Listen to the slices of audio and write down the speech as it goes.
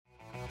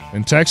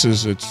In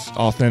Texas, it's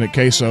authentic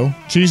queso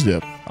cheese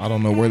dip. I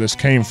don't know where this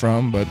came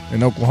from, but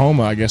in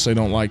Oklahoma, I guess they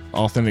don't like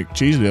authentic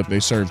cheese dip.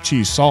 They serve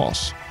cheese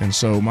sauce. And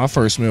so my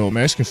first meal of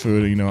Mexican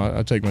food,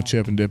 I take my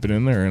chip and dip it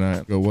in there, and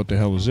I go, what the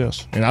hell is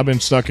this? And I've been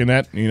stuck in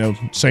that,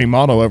 same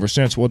motto ever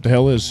since. What the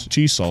hell is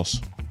cheese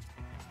sauce?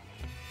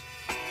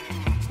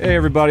 Hey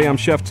everybody, I'm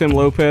Chef Tim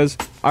Lopez.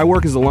 I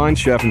work as a line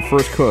chef and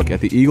first cook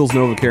at the Eagles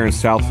NovaCare in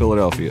South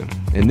Philadelphia.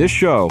 And this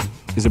show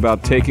is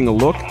about taking a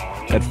look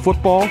at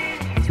football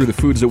through the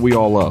foods that we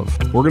all love.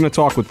 We're going to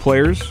talk with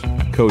players,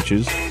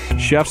 coaches,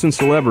 chefs, and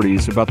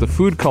celebrities about the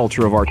food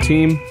culture of our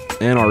team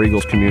and our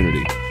Eagles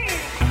community.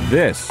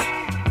 This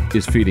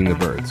is Feeding the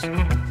Birds.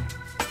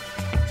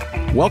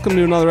 Welcome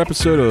to another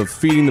episode of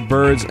Feeding the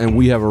Birds, and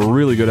we have a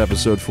really good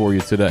episode for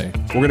you today.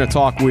 We're going to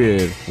talk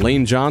with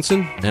Lane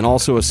Johnson and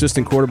also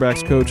assistant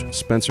quarterbacks coach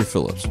Spencer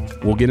Phillips.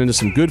 We'll get into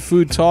some good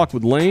food talk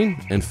with Lane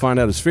and find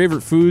out his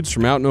favorite foods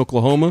from out in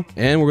Oklahoma,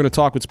 and we're going to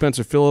talk with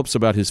Spencer Phillips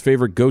about his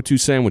favorite go-to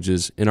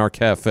sandwiches in our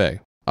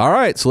cafe. All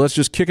right, so let's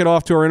just kick it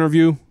off to our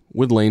interview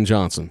with Lane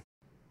Johnson.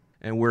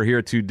 And we're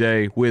here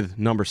today with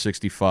number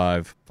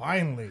 65.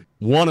 Finally.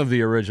 One of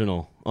the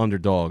original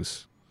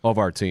underdogs of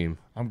our team.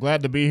 I'm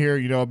glad to be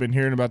here. I've been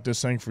hearing about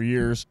this thing for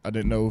years. I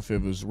didn't know if it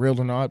was real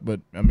or not,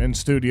 but I'm in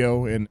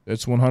studio, and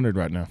it's 100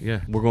 right now. Yeah,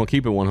 we're going to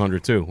keep it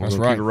 100, too. We're That's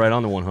going to right. keep it right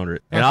on the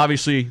 100. And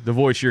obviously, the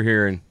voice you're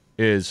hearing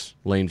is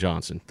Lane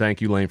Johnson. Thank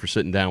you, Lane, for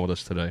sitting down with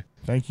us today.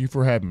 Thank you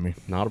for having me.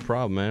 Not a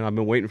problem, man. I've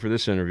been waiting for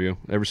this interview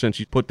ever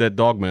since you put that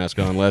dog mask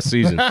on last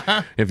season.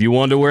 If you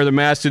wanted to wear the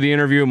mask to the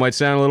interview, it might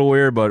sound a little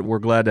weird, but we're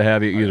glad to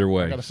have you either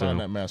way. I got to find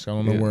that mask. I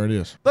don't know where it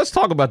is. Let's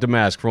talk about the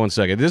mask for 1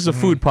 second. This is a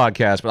food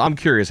podcast, but I'm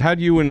curious. How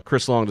did you and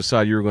Chris Long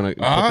decide you were going to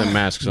put the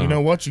masks on? You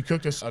know what? You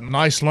cooked us a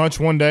nice lunch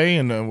one day,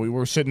 and we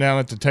were sitting down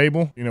at the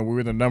table. We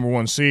were the number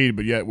one seed,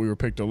 but yet we were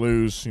picked to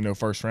lose,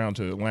 first round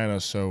to Atlanta.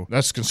 So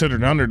that's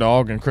considered an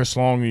underdog. And Chris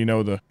Long,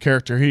 the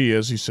character he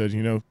is, he said,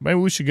 maybe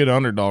we should get an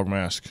underdog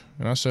mask.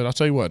 And I said, I'll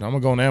tell you what, I'm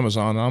going to go on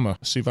Amazon, and I'm going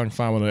to see if I can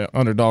find what an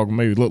underdog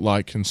maybe look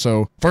like. And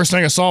so first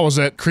thing I saw was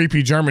that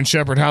creepy German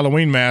Shepherd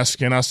Halloween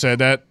mask, and I said,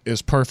 that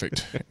is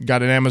perfect.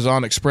 Got it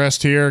Amazon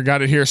Express here,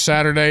 got it here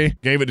Saturday,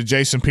 gave it to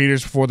Jason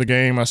Peters before the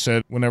game. I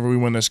said, whenever we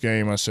win this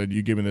game, I said,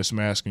 you give me this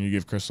mask, and you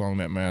give Chris Long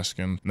that mask.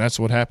 And that's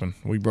what happened.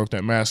 We broke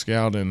that mask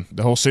out, and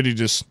the whole city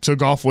just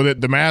took off with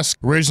it. The mask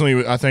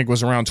originally, I think,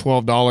 was around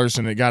 $12,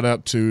 and it got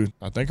up to,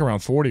 I think, around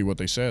 $40, what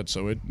they said.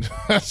 So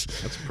that's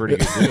a pretty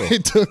good deal.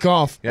 It took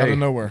off out of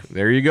nowhere.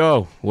 There you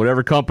go.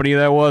 Whatever company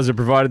that was that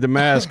provided the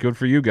mask, good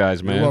for you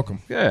guys, man. You're welcome.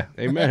 Yeah,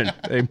 amen.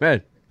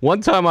 Amen. One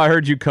time I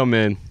heard you come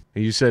in,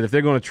 and you said, if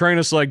they're going to train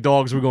us like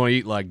dogs, we're going to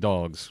eat like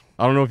dogs.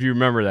 I don't know if you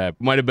remember that.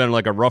 It might have been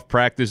like a rough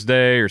practice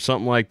day or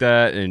something like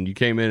that, and you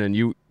came in and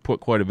you put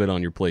quite a bit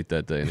on your plate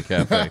that day in the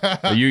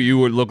cafe. You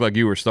would look like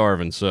you were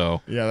starving, so.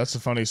 Yeah, that's a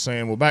funny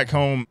saying. Well, back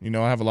home, I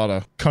have a lot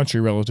of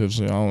country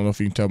relatives. I don't know if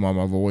you can tell by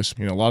my voice.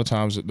 A lot of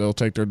times they'll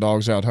take their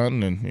dogs out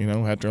hunting,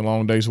 and, after a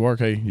long day's work,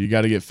 hey, you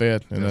got to get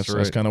fed. And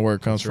that's kind of where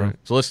it comes from.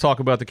 So let's talk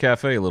about the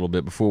cafe a little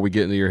bit before we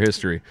get into your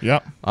history.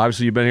 Yep.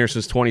 Obviously, you've been here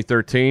since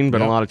 2013,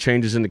 been a lot of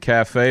changes in the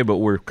cafe, but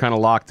we're kind of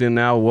locked in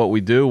now with what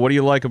we do. What do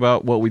you like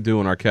about what we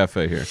do in our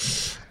cafe here?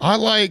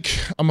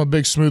 I'm a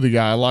big smoothie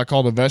guy. I like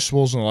all the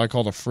vegetables and I like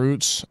all the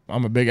fruits.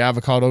 I'm a big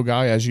avocado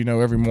guy. As you know,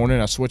 every morning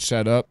I switch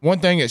that up. One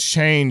thing that's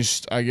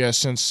changed, I guess,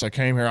 since I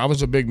came here, I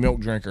was a big milk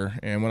drinker.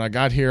 And when I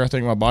got here, I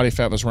think my body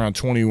fat was around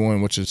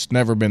 21, which has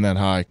never been that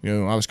high.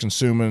 I was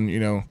consuming,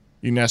 you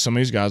can ask some of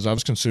these guys, I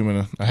was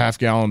consuming a half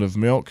gallon of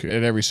milk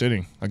at every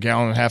sitting, a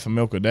gallon and a half of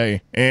milk a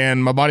day.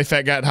 And my body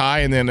fat got high,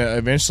 and then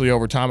eventually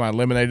over time I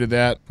eliminated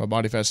that. My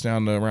body fat's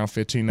down to around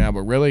 15 now.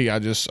 But really, I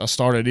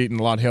started eating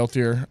a lot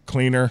healthier,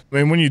 cleaner. I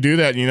mean, when you do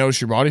that, you notice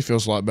your body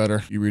feels a lot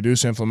better. You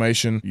reduce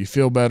inflammation. You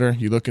feel better.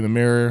 You look in the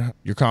mirror.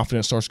 Your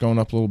confidence starts going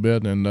up a little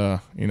bit. And,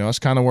 that's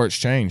kind of where it's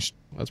changed.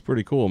 That's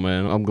pretty cool,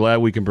 man. I'm glad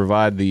we can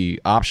provide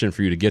the option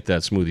for you to get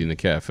that smoothie in the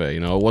cafe.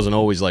 It wasn't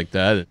always like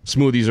that.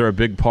 Smoothies are a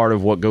big part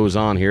of what goes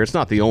on here. It's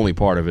not the only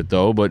part of it,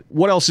 though. But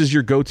what else is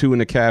your go-to in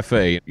the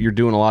cafe? You're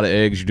doing a lot of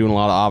eggs. You're doing a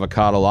lot of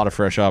avocado, a lot of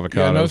fresh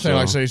avocado. Yeah, another thing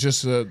like I say is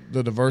just the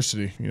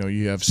diversity.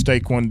 You have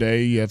steak one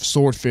day. You have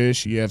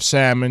swordfish. You have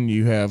salmon.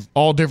 You have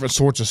all different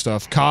sorts of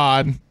stuff.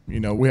 Cod.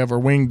 We have our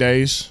wing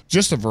days,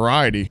 just a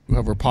variety. We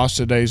have our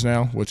pasta days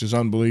now, which is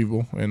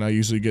unbelievable. And I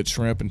usually get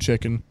shrimp and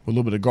chicken with a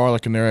little bit of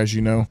garlic in there, as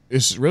you know.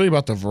 It's really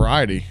about the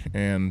variety.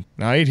 And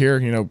I eat here,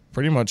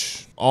 pretty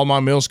much all my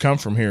meals come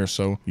from here.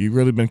 So you've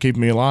really been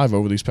keeping me alive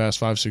over these past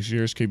 5-6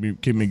 years, keep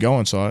me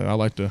going. So I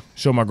like to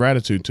show my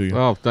gratitude to you.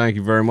 Oh, thank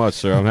you very much,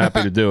 sir. I'm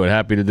happy to do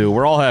it.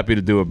 We're all happy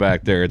to do it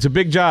back there. It's a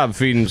big job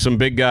feeding some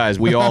big guys.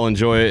 We all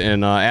enjoy it.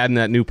 And adding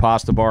that new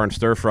pasta bar and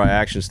stir fry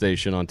action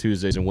station on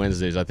Tuesdays and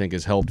Wednesdays, I think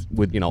has helped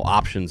with,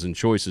 options and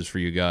choices for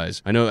you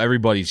guys. I know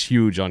everybody's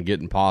huge on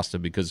getting pasta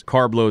because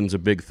carb loading's a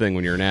big thing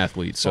when you're an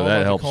athlete. So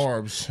that helps.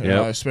 Carbs,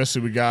 Yep.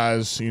 Especially with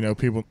guys,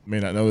 people may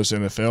not know this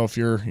in the NFL. If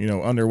you're,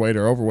 underweight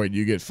or overweight,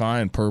 you get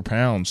fined per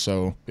pound.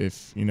 So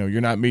if,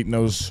 you're not meeting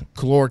those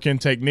caloric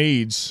intake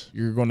needs,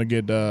 you're going to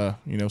get,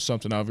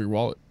 something out of your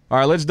wallet. All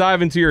right, let's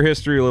dive into your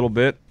history a little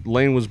bit.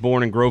 Lane was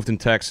born in Groveton,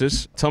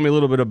 Texas. Tell me a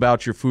little bit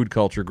about your food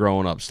culture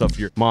growing up, stuff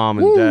your mom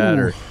and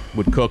dad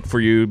would cook for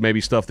you,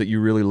 maybe stuff that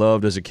you really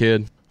loved as a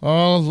kid.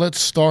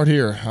 Let's start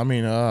here. I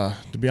mean,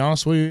 to be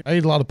honest with you, I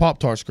ate a lot of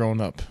Pop-Tarts growing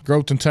up.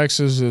 Groveton,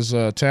 Texas is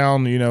a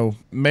town,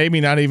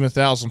 maybe not even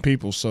 1,000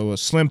 people, so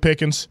slim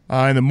pickings.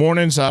 In the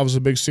mornings, I was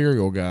a big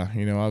cereal guy.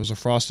 I was a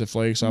Frosted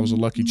Flakes, I was a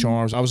Lucky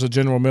Charms, I was a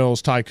General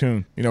Mills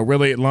tycoon.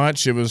 Really at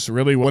lunch, it was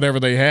really whatever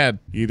they had.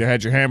 You either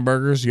had your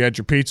hamburgers, you had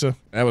your pizza.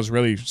 That was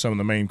really some of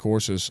the main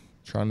courses.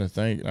 Trying to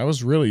think. That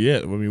was really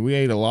it. I mean, we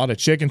ate a lot of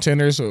chicken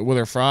tenders with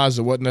our fries.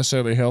 It wasn't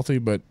necessarily healthy,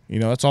 but,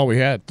 that's all we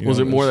had. Was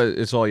it more that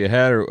it's all you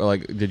had, or,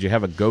 like, did you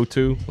have a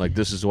go-to? Like,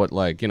 this is what,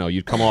 like,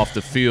 you'd come off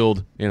the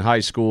field in high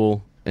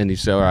school, and you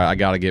say, all right, I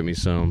got to get me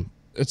some.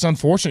 It's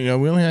unfortunate.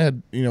 We only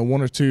had,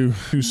 one or two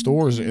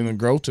stores in the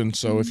Groveton.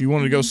 So if you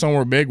wanted to go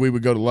somewhere big, we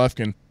would go to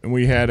Lufkin. And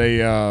we had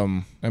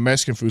a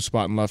Mexican food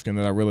spot in Lufkin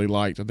that I really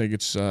liked. I think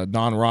it's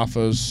Don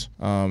Rafa's,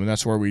 and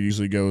that's where we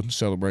usually go to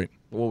celebrate.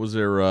 What was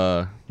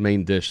their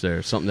main dish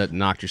there? Something that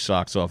knocked your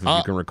socks off, if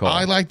you can recall.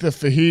 I like the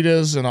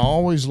fajitas, and I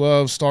always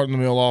love starting the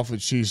meal off with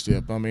cheese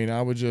dip. I mean,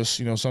 I would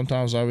just,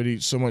 sometimes I would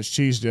eat so much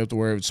cheese dip to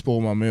where it would spoil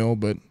my meal,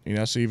 but,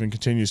 that even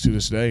continues to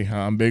this day.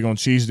 I'm big on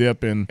cheese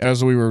dip, and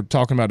as we were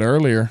talking about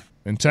earlier,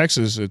 in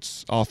Texas,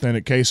 it's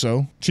authentic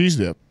queso cheese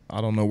dip. I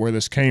don't know where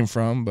this came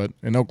from, but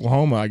in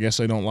Oklahoma, I guess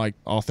they don't like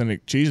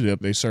authentic cheese dip.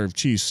 They serve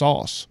cheese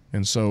sauce.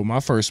 And so my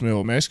first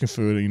meal of Mexican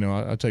food,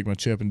 I take my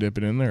chip and dip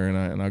it in there,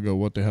 and I go,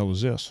 what the hell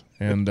is this?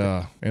 And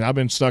I've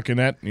been stuck in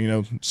that,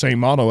 same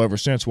motto ever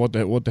since. What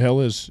the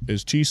hell is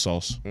cheese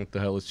sauce? What the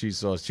hell is cheese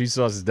sauce? Cheese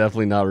sauce is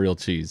definitely not real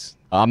cheese.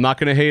 I'm not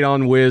going to hate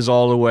on Whiz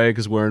all the way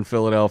because we're in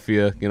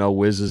Philadelphia.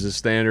 Whiz is a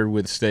standard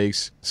with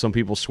steaks. Some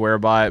people swear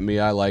by it. Me,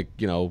 I like,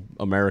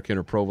 American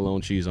or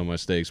provolone cheese on my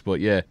steaks. But,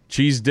 yeah,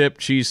 cheese dip,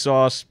 cheese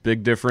sauce,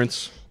 big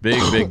difference.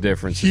 Big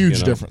difference.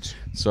 Huge difference.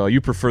 So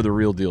you prefer the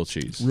real deal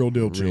cheese. Real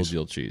deal cheese. Real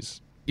deal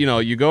cheese.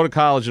 You go to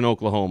college in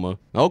Oklahoma.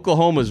 Now,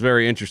 Oklahoma is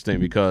very interesting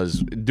because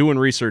doing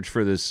research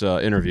for this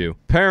interview,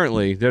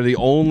 apparently they're the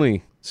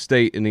only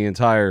state in the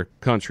entire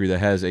country that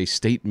has a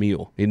state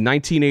meal. In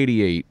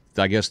 1988,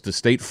 I guess the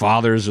state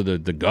fathers or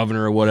the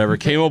governor or whatever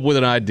came up with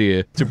an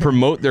idea to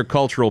promote their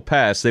cultural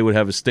past. They would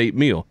have a state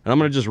meal. And I'm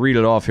going to just read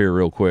it off here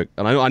real quick.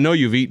 And I know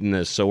you've eaten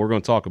this, so we're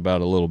going to talk about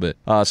it a little bit.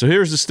 So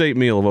here's the state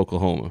meal of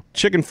Oklahoma.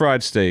 Chicken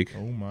fried steak.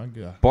 Oh, my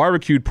God.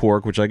 Barbecued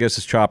pork, which I guess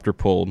is chopped or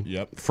pulled.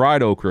 Yep.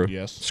 Fried okra.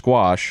 Yes.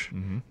 Squash.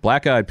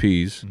 Black-eyed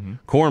peas.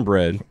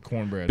 Cornbread.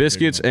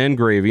 Biscuits and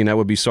gravy, and that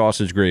would be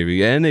sausage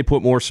gravy. And they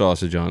put more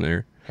sausage on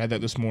there. Had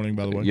that this morning,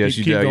 by the way. Yes,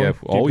 you did. Yeah.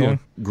 Oh, yeah.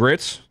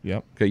 Grits.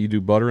 Yep. Okay, you do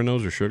butter in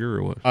those or sugar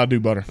or what? I do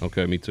butter.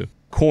 Okay, me too.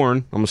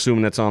 Corn. I'm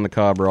assuming that's on the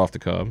cob or off the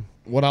cob.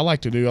 What I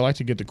like to do, I like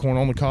to get the corn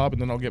on the cob,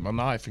 and then I'll get my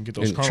knife and get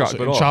those kernels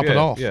and chop it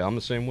off. Yeah, I'm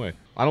the same way.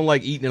 I don't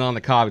like eating it on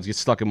the cob. It gets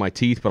stuck in my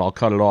teeth, but I'll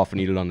cut it off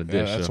and eat it on the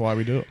dish. That's why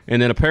we do it.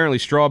 And then apparently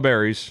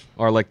strawberries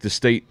are like the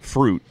state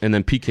fruit, and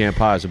then pecan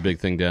pie is a big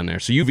thing down there.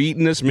 So you've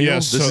eaten this meal?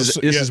 Yes. This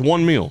is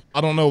one meal. I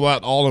don't know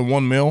about all in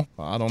one meal.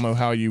 I don't know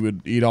how you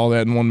would eat all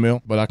that in one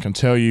meal, but I can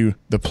tell you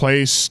the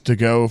place to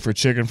go for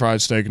chicken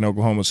fried steak in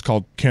Oklahoma is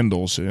called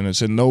Kendall's, and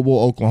it's in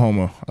Noble,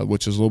 Oklahoma,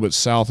 which is a little bit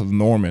south of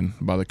Norman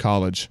by the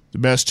college. The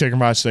best chicken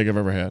fried steak I've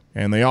ever had.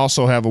 And they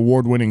also have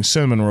award-winning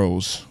cinnamon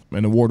rolls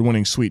and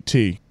award-winning sweet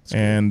tea.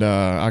 And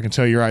I can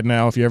tell you right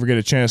now, if you ever get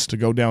a chance to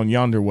go down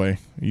yonder way,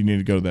 you need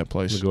to go to that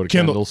place. Go to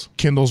Kendall's?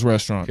 Kendall's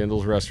Restaurant.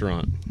 Kendall's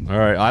Restaurant. All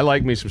right. I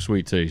like me some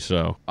sweet tea,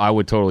 so I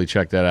would totally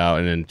check that out.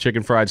 And then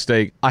chicken fried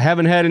steak. I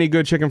haven't had any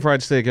good chicken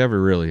fried steak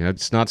ever, really.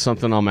 It's not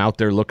something I'm out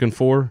there looking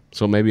for,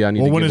 so maybe I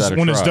need to give that a try.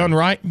 When it's done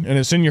right and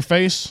it's in your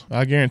face,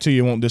 I guarantee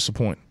you won't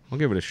disappoint. I'll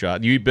give it a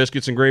shot. Do you eat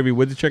biscuits and gravy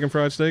with the chicken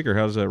fried steak, or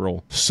how does that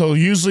roll? So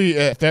usually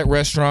at that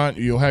restaurant,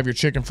 you'll have your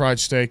chicken fried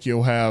steak.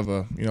 You'll have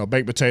a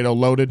baked potato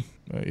loaded.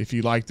 If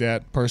you like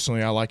that.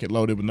 Personally, I like it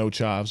loaded with no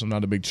chives. I'm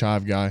not a big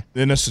chive guy.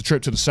 Then it's the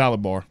trip to the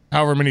salad bar.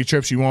 However many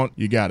trips you want,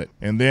 you got it.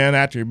 And then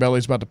after your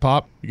belly's about to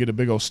pop, you get a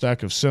big old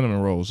stack of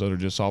cinnamon rolls that are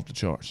just off the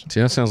charts. See,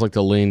 that sounds like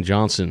the Lane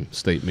Johnson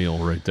state meal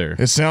right there.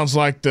 It sounds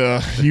like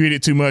you eat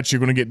it too much, you're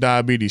going to get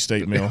diabetes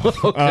state meal.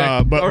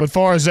 Okay. But as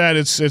far as that,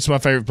 it's my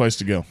favorite place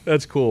to go.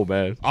 That's cool,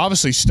 man.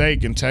 Obviously,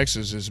 steak in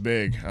Texas is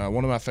big.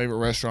 One of my favorite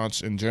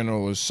restaurants in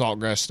general is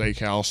Saltgrass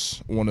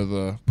Steakhouse, one of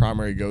the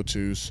primary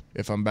go-tos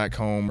if I'm back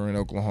home or in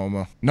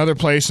Oklahoma. Another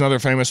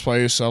famous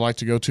place I like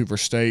to go to for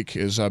steak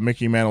is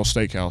Mickey Mantle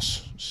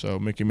Steakhouse. So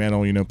Mickey Mantle,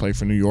 played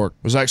for New York.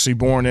 Was actually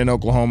born in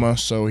Oklahoma,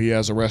 so he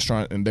has a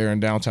restaurant in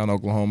downtown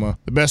Oklahoma.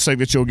 The best steak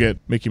that you'll get,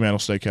 Mickey Mantle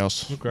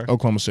Steakhouse, okay.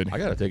 Oklahoma City. I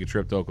got to take a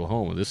trip to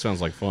Oklahoma. This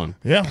sounds like fun.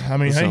 Yeah, I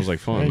mean, sounds like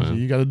fun, man.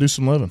 You got to do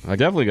some living. I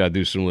definitely got to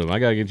do some living. I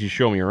got to get you to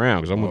show me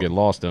around because I'm going to get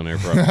lost down there.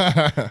 Probably.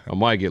 I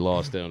might get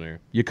lost down there.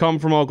 You come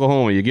from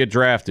Oklahoma, you get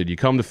drafted, you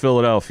come to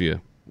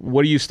Philadelphia.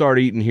 What do you start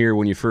eating here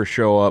when you first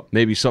show up?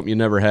 Maybe something you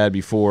never had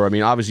before. I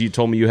mean, obviously you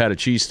told me you had a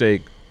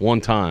cheesesteak one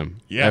time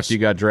after you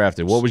got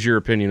drafted. What was your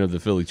opinion of the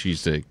Philly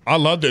cheesesteak? I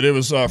loved it. It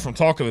was from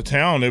talk of the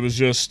town. It was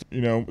just,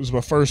 it was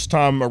my first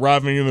time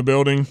arriving in the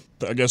building.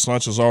 I guess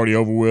lunch was already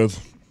over with.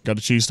 got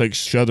a cheesesteak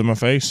shoved in my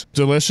face.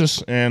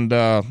 Delicious, and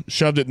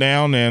shoved it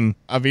down, and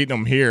I've eaten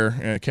them here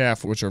at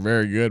Calf, which are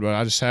very good, but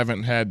I just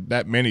haven't had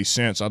that many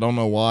since. I don't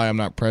know why. I'm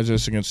not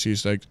prejudiced against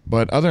cheesesteaks.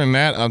 But other than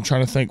that, I'm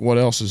trying to think what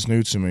else is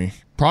new to me.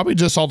 Probably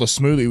just all the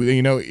smoothie.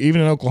 You know, even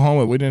in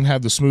Oklahoma, we didn't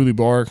have the smoothie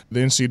bar.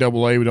 The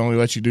NCAA would only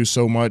let you do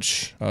so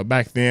much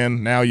back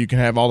then. Now you can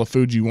have all the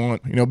food you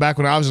want. You know, back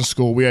when I was in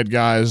school, we had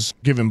guys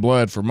giving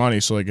blood for money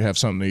so they could have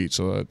something to eat.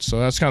 So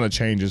that's kind of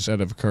changes that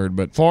have occurred.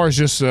 But as far as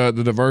just the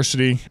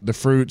diversity, the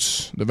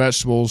fruits, the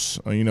vegetables,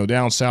 you know,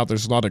 down south,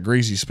 there's a lot of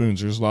greasy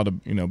spoons. There's a lot of,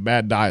 you know,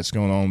 bad diets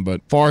going on.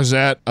 But as far as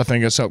that, I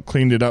think it's helped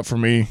cleaned it up for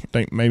me. I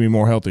think maybe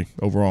more healthy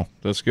overall.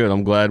 That's good.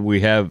 I'm glad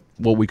we have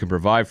what we can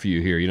provide for you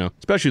here, you know,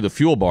 especially the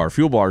fuel bar.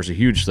 Fuel bar is a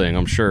huge thing,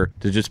 I'm sure,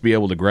 to just be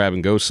able to grab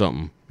and go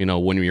something, you know,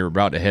 when you're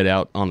about to head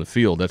out on the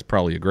field. That's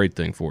probably a great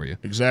thing for you.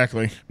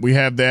 Exactly. We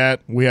have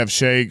that. We have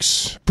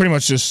shakes, pretty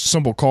much just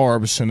simple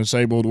carbs, and it's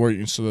able to work.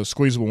 So the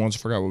squeezable ones, I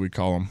forgot what we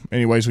call them.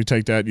 Anyways, we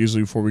take that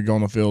usually before we go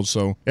on the field.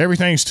 So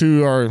everything's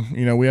to our,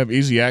 you know, we have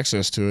easy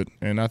access to it.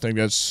 And I think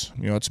that's,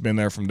 you know, it's been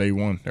there from day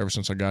one, ever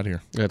since I got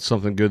here. That's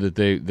something good that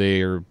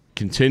they are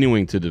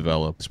continuing to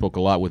develop. Spoke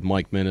a lot with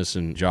Mike Minnis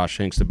and Josh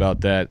Hinkst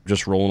about that.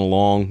 Just rolling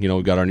along. You know,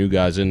 we got our new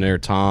guys in there.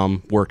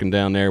 Tom working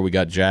down there. We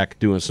got Jack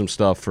doing some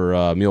stuff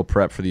for meal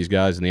prep for these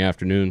guys in the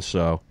afternoon.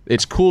 So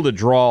it's cool to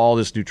draw all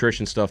this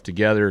nutrition stuff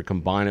together,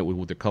 combine it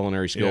with the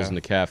culinary skills in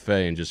the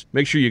cafe, and just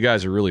make sure you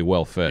guys are really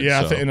well fed.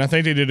 Yeah, and I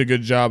think they did a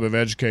good job of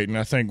educating.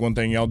 I think one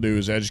thing y'all do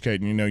is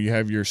educating. You know, you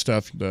have your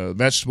stuff, the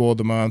vegetable of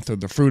the month or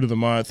the fruit of the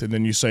month, and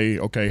then you say,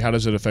 okay, how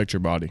does it affect your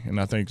body? And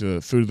I think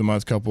the food of the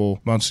month a couple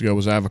months ago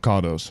was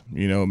avocados.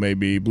 You know,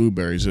 maybe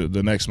blueberries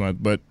the next month.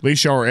 But at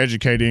least y'all are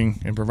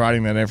educating and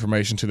providing that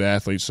information to the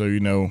athletes, so you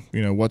know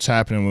what's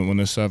happening when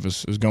this stuff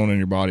is going in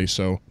your body.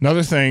 So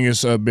another thing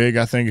is big,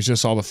 I think, is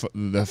just all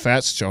the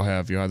fats that y'all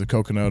have. You have the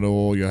coconut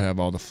oil, you have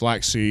all the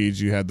flax seeds,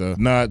 you have the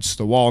nuts,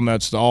 the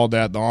walnuts, all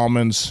that, the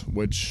almonds,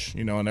 which,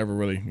 you know, I never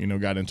really, you know,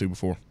 got into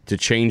before. To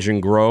change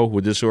and grow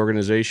with this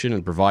organization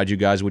and provide you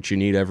guys what you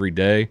need every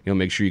day. You know,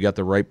 make sure you got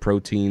the right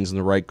proteins and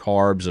the right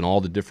carbs and all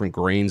the different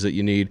grains that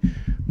you need.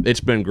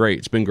 It's been great.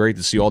 It's been great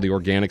to see all the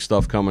organic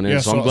stuff coming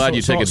in. So I'm glad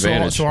you take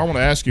advantage. So I want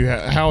to ask you,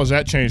 how has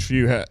that changed for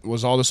you?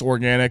 Was all this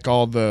organic,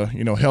 all the,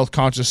 you know, health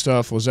conscious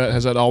stuff, has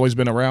that always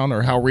been around,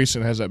 or how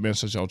recent has that been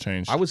since y'all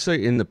changed? I would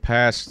say in the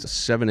past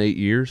 7-8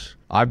 years.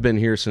 I've been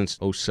here since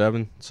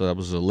 2007, so that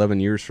was 11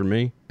 years for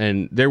me.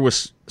 And there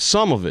was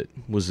some of it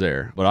was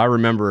there, but I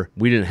remember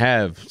we didn't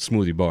have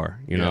smoothie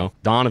bar. You know,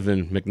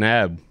 Donovan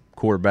McNabb,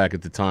 quarterback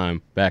at the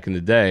time, back in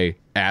the day,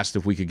 asked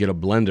if we could get a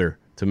blender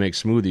to make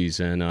smoothies,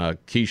 and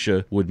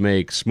Keisha would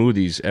make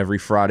smoothies every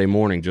Friday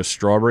morning, just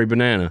strawberry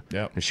banana,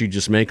 and she'd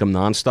just make them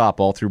nonstop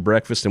all through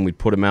breakfast, and we'd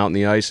put them out in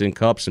the ice in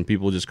cups, and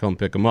people would just come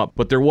pick them up.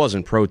 But there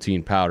wasn't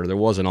protein powder, there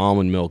wasn't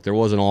almond milk, there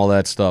wasn't all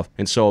that stuff,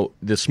 and so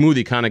the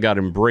smoothie kind of got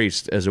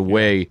embraced as a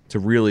way to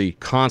really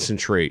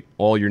concentrate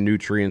all your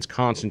nutrients,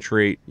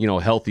 concentrate, you know,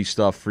 healthy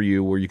stuff for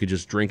you where you could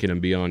just drink it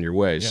and be on your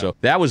way. So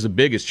that was the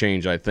biggest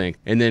change, I think.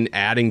 And then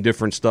adding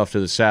different stuff to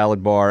the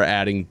salad bar,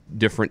 adding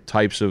different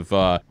types of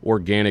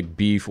organic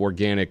beef,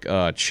 organic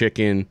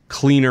chicken,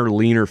 cleaner,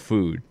 leaner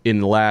food in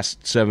the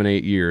last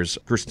 7-8 years.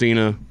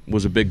 Christina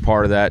was a big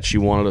part of that. She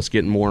wanted us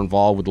getting more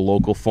involved with the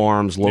local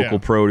farms, local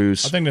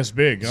produce. I think that's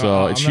big.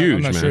 So it's huge,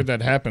 I'm not man. sure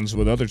that happens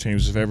with other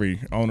teams if every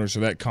owners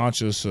are that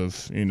conscious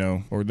of, you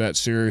know, or that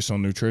serious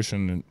on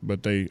nutrition,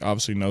 but they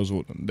obviously knows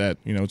that,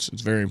 you know, it's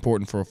very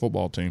important for a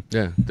football team.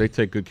 Yeah, they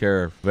take good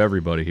care of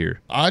everybody here.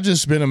 I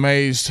just been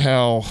amazed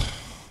how,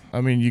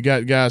 I mean, you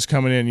got guys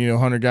coming in, you know,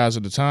 100 guys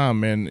at a time,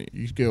 man.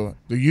 You go,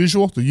 the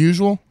usual,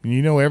 and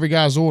you know every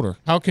guy's order.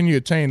 How can you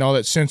attain all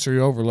that sensory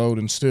overload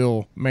and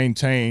still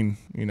maintain,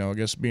 you know, I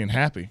guess being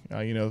happy?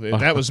 You know, if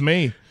that was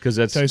me, because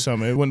that's, tell you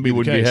something, it wouldn't be you the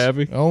wouldn't case. be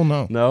happy? Oh,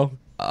 no. No,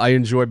 I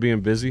enjoy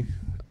being busy.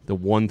 The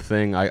one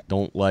thing I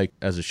don't like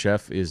as a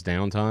chef is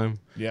downtime.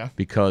 Yeah.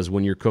 Because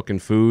when you're cooking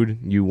food,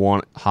 you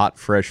want hot,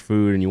 fresh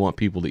food, and you want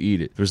people to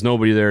eat it. If there's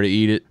nobody there to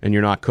eat it, and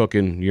you're not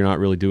cooking, you're not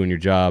really doing your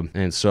job.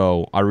 And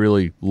so I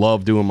really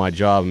love doing my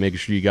job and making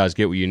sure you guys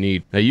get what you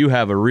need. Now, you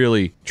have a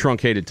really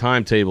truncated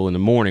timetable in the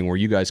morning where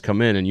you guys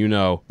come in and you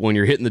know when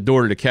you're hitting the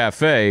door to the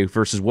cafe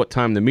versus what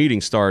time the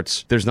meeting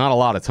starts, there's not a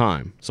lot of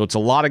time. So it's a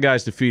lot of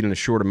guys to feed in a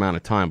short amount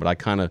of time, but I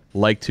kind of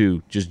like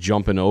to just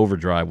jump into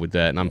overdrive with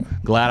that. And I'm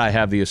glad I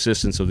have the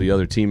assistance of the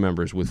other team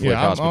members with Flick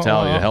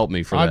Hospitality to help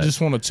me for that. I just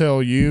want to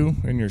tell you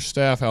and your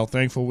staff how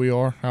thankful we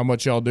are, how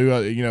much y'all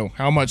do. You know,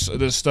 how much of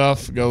this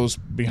stuff goes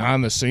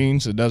behind the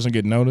scenes that doesn't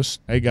get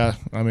noticed. Hey, guy,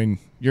 I mean,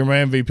 you're my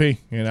MVP,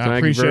 and I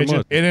appreciate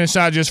you. And it's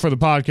not just for the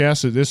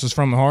podcast. This is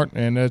from the heart,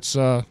 and it's,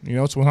 you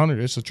know, it's 100.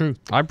 It's the truth.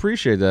 I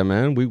appreciate that,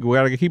 man. We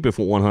got to keep it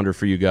for 100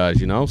 for you guys,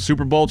 you know.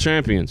 Super Bowl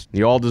champions.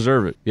 You all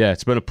deserve it. Yeah,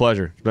 it's been a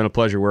pleasure. It's been a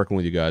pleasure working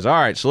with you guys. All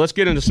right, so let's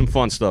get into some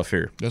fun stuff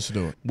here. Let's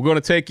do it. We're going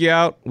to take you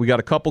out. We got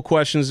a couple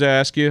questions to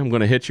ask you. I'm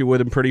going to hit you with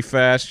them pretty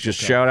fast. Just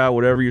shout out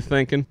whatever you're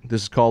thinking.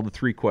 This is called the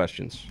 3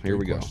 questions. Here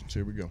we go.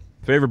 Here we go.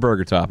 Favorite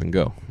burger topping?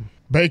 Go.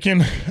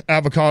 Bacon,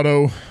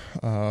 avocado,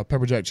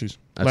 pepper jack cheese,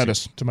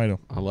 lettuce, tomato.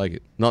 I like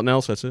it. Nothing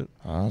else? That's it?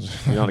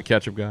 You're not a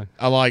ketchup guy?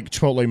 I like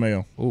chipotle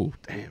mayo. Ooh,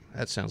 damn.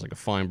 That sounds like a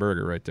fine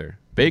burger right there.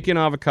 Bacon,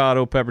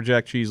 avocado, pepper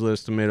jack cheese,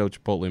 lettuce, tomato,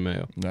 chipotle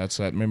mayo. That's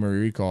that memory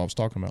recall I was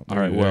talking about. All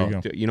right,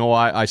 well, you know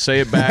why I say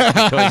it back?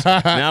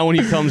 Because now when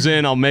he comes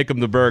in, I'll make him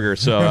the burger.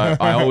 So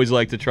I always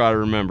like to try to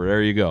remember.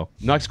 There you go.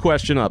 Next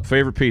question up.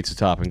 Favorite pizza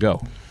topping?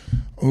 Go.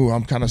 Ooh,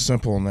 I'm kind of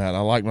simple on that. I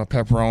like my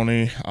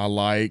pepperoni. I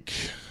like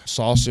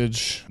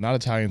sausage, not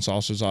Italian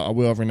sausage. I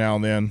will every now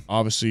and then.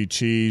 Obviously,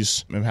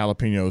 cheese and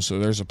jalapenos. So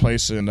there's a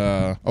place in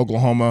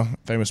Oklahoma,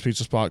 famous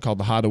pizza spot called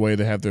the Hideaway.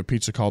 They have their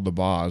pizza called the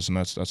Boz, and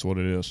that's what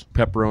it is.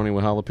 Pepperoni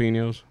with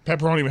jalapenos?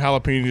 Pepperoni with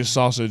jalapenos,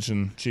 sausage,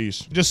 and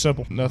cheese. Just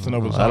simple. Nothing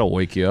over the top. That'll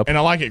wake you up. And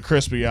I like it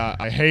crispy.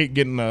 I hate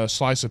getting a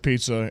slice of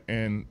pizza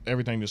and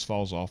everything just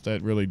falls off.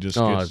 That really just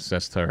gets...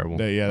 that's terrible.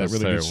 That that's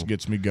really terrible.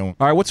 gets me going.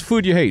 All right, what's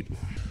food you hate?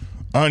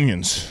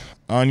 Onions,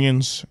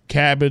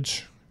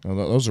 cabbage.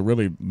 Those have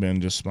really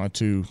been just my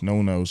two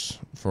no-nos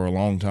for a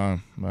long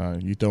time.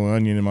 You throw an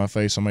onion in my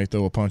face, I may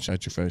throw a punch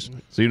at your face.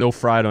 So you know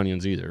fried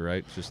onions either,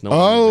 right? Just no.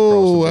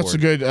 Oh, that's a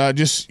good.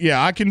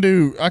 I can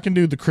do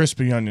the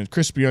crispy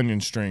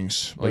onion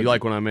strings. Oh, you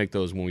like when I make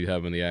those when we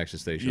have them in the action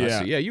station?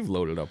 Yeah, you've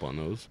loaded up on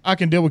those. I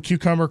can deal with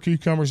cucumber.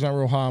 Cucumber's not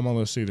real high on my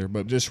list either,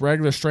 but just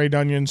regular straight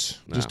onions,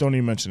 just don't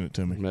even mention it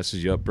to me.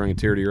 Messes you up, bring a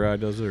tear to your eye,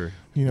 does it? Or?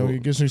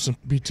 It gives me some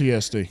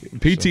PTSD.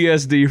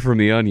 PTSD from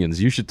the onions.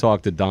 You should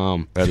talk to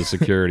Dom at a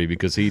security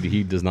because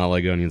he does not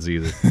like onions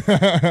either.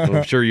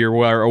 I'm sure you're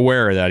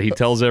aware of that. He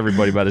tells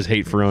everybody about his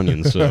hate for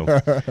onions.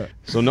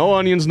 So no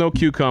onions, no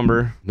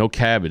cucumber, no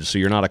cabbage. So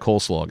you're not a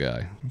coleslaw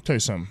guy. I'll tell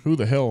you something. Who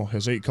the hell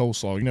has ate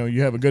coleslaw?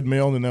 You have a good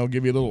meal, and then they'll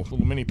give you a little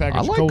mini package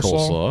I like of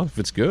coleslaw. If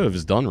it's good, if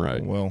it's done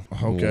right. Well,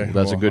 okay.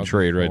 That's a good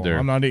trade right there.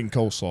 I'm not eating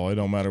coleslaw. It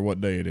don't matter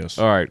what day it is.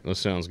 All right. That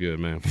sounds good,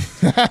 man.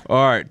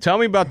 All right. Tell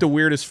me about the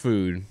weirdest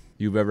food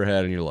you've ever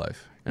had in your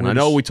life. And I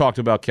know we talked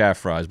about calf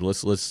fries, but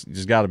let's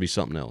there's got to be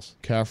something else.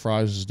 Calf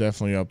fries is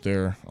definitely up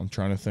there. I'm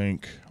trying to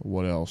think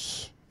what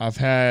else. I've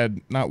had,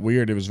 not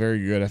weird, it was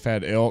very good. I've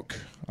had elk.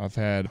 I've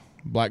had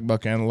black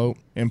buck antelope,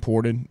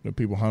 imported. The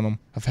people hunt them.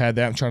 I've had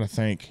that. I'm trying to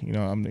think.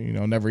 I'm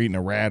never eaten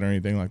a rat or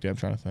anything like that. I'm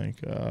trying to think.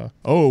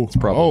 It's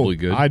probably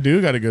good. I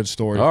do got a good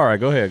story. All right,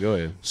 go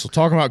ahead. So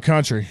talking about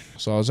country.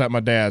 So I was at my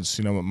dad's.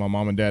 My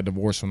mom and dad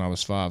divorced when I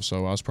was 5,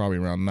 so I was probably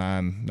around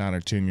 9 or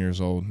 10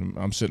 years old.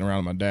 I'm sitting around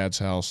at my dad's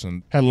house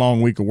and had a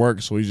long week of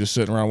work, so he's just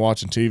sitting around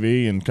watching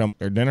TV. And come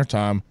their dinner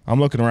time, I'm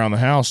looking around the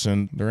house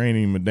and there ain't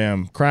even a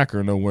damn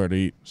cracker nowhere to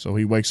eat. So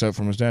he wakes up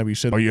from his nap. He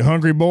said, "Are you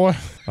hungry, boy?"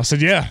 I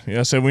said, "Yeah."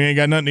 I said, "We ain't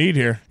got nothing to eat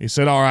here." He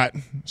said, "All right."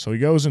 So he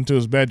goes into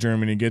his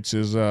bedroom and he gets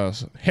his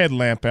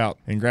headlamp out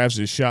and grabs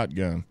his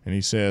shotgun. And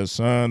he says,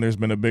 "Son, there's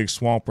been a big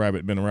swamp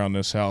rabbit been around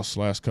this house the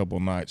last couple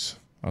of nights."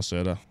 I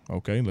said,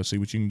 "Okay, let's see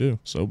what you can do."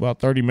 So about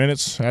 30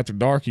 minutes after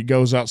dark, he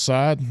goes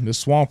outside. This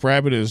swamp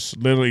rabbit is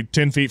literally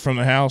 10 feet from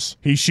the house.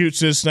 He shoots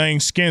this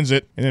thing, skins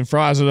it, and then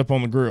fries it up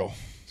on the grill.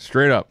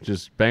 Straight up,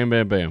 just bam,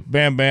 bam, bam.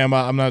 Bam, bam.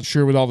 I'm not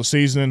sure with all the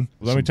seasoning.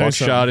 Let me tell you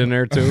something. Buckshot in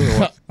there, too? Or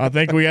what? I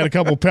think we had a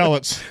couple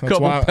pellets.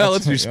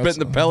 Pellets? You're spitting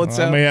the pellets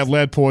out? I may have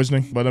lead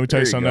poisoning, but let me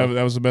tell you something. Go.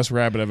 That was the best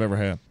rabbit I've ever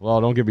had. Well,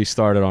 don't get me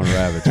started on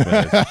rabbits,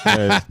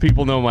 man.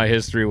 People know my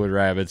history with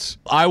rabbits.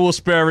 I will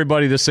spare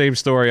everybody the same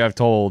story I've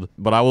told,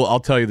 but I'll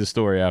tell you the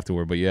story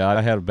afterward. But yeah,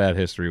 I had a bad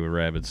history with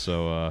rabbits.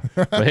 So,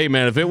 but hey,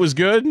 man, if it was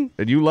good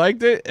and you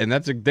liked it, and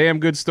that's a damn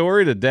good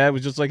story, the dad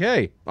was just like,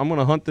 "Hey, I'm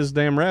gonna hunt this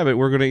damn rabbit.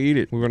 We're gonna eat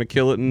it. We're gonna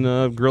kill it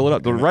and grill it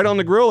up right on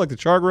the grill, like the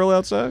char grill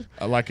outside."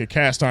 Like a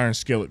cast iron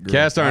skillet grill.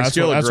 Cast iron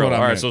skillet grill. That's what I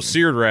meant. All right, so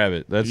seared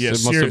rabbit. It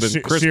must have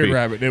been crispy. Seared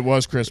rabbit. It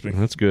was crispy.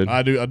 That's good.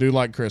 I do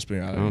like crispy.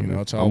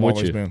 That's how I've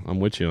always been. I'm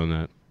with you on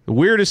that. The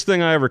weirdest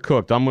thing I ever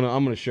cooked. I'm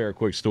gonna share a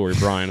quick story,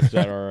 Brian. Is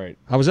that all right?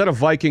 I was at a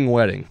Viking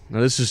wedding.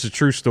 Now this is a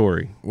true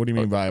story. What do you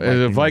mean by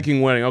a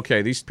Viking wedding?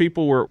 Okay, these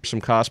people were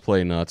some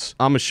cosplay nuts.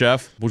 I'm a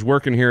chef. Was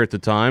working here at the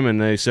time, and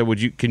they said,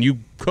 can you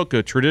cook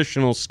a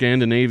traditional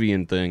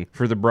Scandinavian thing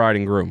for the bride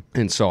and groom?"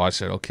 And so I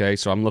said, okay.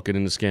 So I'm looking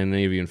into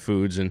Scandinavian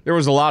foods, and there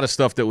was a lot of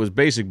stuff that was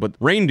basic, but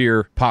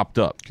reindeer popped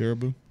up.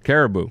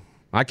 Caribou.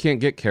 I can't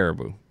get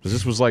caribou because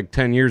this was like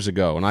 10 years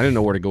ago, and I didn't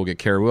know where to go get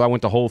caribou. I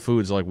went to Whole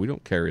Foods, like, we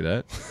don't carry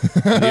that.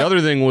 And the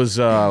other thing was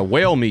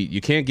whale meat.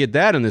 You can't get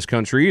that in this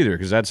country either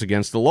because that's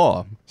against the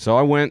law. So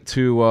I went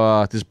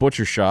to this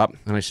butcher shop,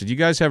 and I said, "You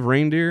guys have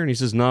reindeer?" And he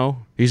says, "No."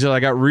 He said, "I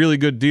got really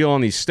good deal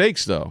on these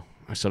steaks, though."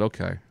 I said,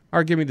 "Okay. All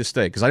right, give me the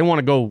steak," because I didn't want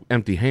to go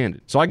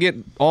empty-handed. So I get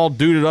all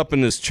duded up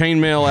in this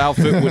chainmail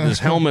outfit with this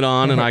helmet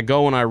on, and I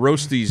go and I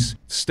roast these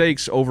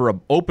steaks over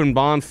an open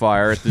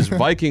bonfire at this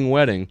Viking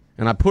wedding.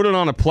 And I put it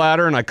on a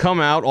platter, and I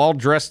come out all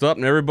dressed up,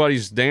 and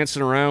everybody's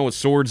dancing around with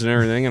swords and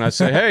everything. And I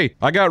say, "Hey,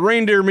 I got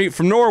reindeer meat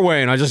from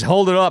Norway." And I just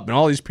hold it up, and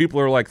all these people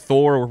are like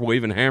Thor,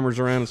 waving hammers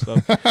around and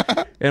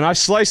stuff. And I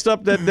sliced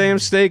up that damn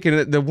steak,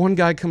 and the one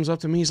guy comes up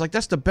to me. He's like,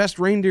 "That's the best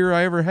reindeer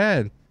I ever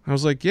had." I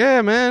was like,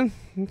 yeah, man,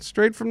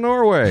 straight from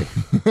Norway.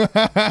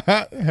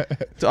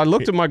 I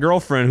looked at my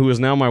girlfriend, who is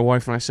now my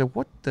wife, and I said,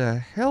 what the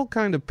hell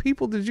kind of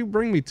people did you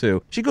bring me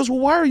to? She goes, well,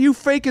 why are you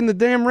faking the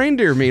damn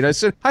reindeer meat? I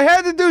said, I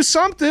had to do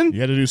something.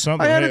 You had to do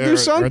something. I had to do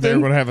something. Or they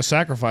were going to have a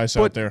sacrifice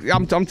out there.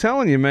 I'm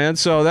telling you, man.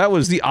 So that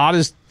was the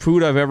oddest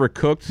food I've ever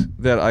cooked,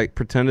 that I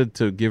pretended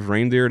to give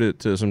reindeer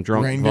to some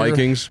drunk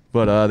Vikings,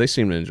 but they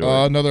seem to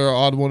enjoy it. Another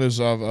odd one is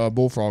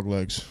bullfrog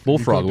legs.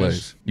 Bullfrog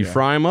legs. You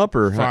fry them up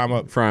or? Fry them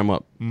up. Fry them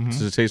up. Mm-hmm.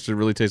 Does it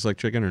really taste like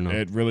chicken or no?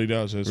 It really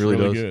does. It's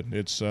really good.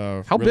 It's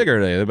how big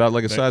are they? They're about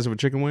like the size of a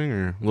chicken wing,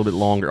 or a little bit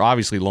longer?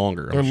 Obviously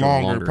longer. They're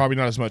longer. Probably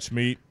not as much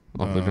meat.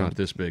 Oh, they're not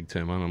this big,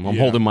 Tim. I'm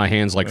holding my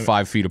hands like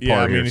 5 feet apart. Yeah,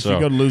 I mean, here, if you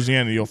go to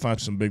Louisiana, you'll find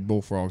some big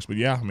bullfrogs. But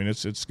yeah, I mean,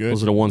 it's good.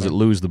 Those are the ones that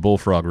lose the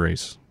bullfrog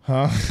race.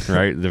 Huh?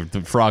 Right?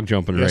 The frog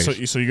jumping race.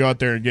 So you go out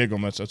there and gig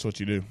them. That's what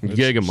you do.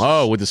 Gig them.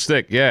 Oh, with the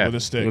stick. Yeah. With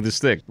the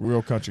stick.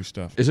 Real country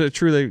stuff. Is it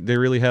true they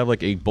really have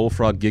like a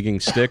bullfrog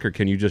gigging stick, or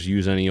can you just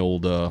use any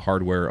old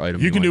hardware item?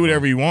 You can do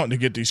whatever you want to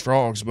get these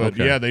frogs, but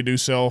yeah, they do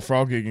sell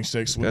frog gigging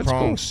sticks with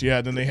prongs. Cool.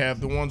 Yeah, then they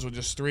have the ones with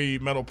just 3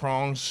 metal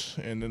prongs,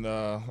 and then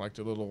like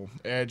the little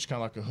edge,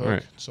 kind of like a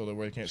hook, so that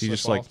way they can't slip off. You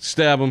just like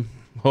stab them,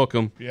 hook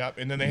them. Yeah,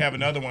 and then they have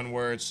another one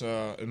where it's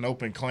an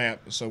open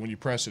clamp, so when you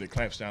press it, it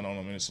clamps down on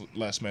them, and it's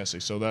less messy.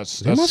 So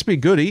they must be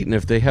good eating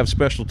if they have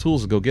special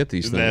tools to go get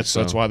these things.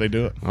 That's why they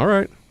do it. All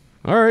right.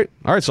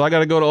 So I got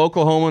to go to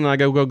Oklahoma, and I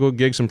got to go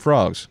gig some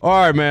frogs. All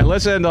right, man.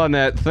 Let's end on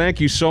that. Thank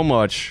you so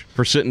much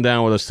for sitting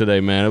down with us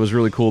today, man. It was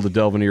really cool to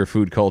delve into your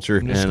food culture.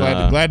 I'm just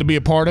glad to be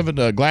a part of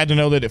it. Glad to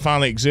know that it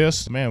finally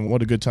exists. Man,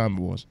 what a good time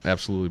it was.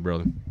 Absolutely,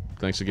 brother.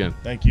 Thanks again.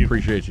 Thank you.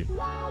 Appreciate you.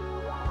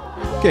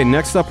 Okay,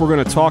 next up, we're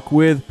going to talk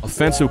with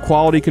offensive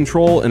quality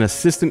control and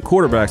assistant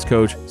quarterbacks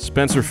coach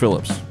Spencer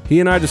Phillips. He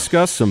and I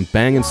discussed some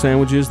banging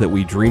sandwiches that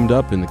we dreamed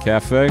up in the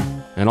cafe,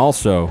 and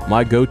also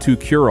my go-to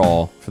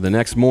cure-all for the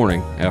next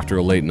morning after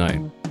a late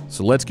night.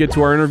 So let's get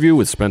to our interview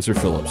with Spencer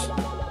Phillips.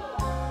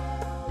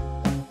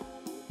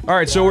 All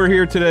right, so we're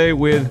here today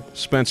with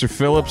Spencer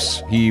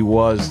Phillips. He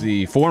was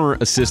the former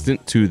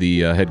assistant to the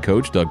head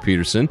coach, Doug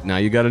Peterson. Now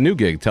you got a new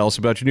gig. Tell us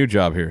about your new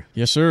job here.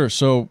 Yes, sir.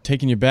 So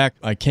taking you back,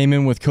 I came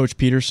in with Coach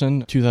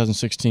Peterson,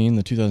 2016,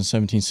 the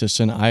 2017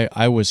 assistant.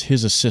 I was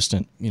his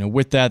assistant.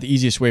 With that, the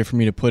easiest way for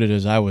me to put it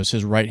is I was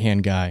his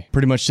right-hand guy.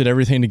 Pretty much did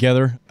everything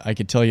together. I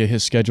could tell you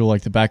his schedule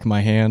like the back of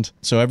my hand.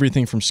 So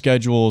everything from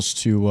schedules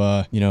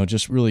to,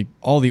 just really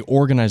all the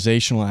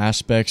organizational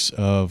aspects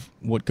of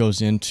what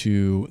goes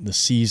into the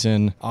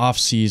season, off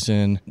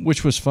season,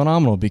 which was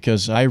phenomenal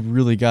because I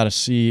really got to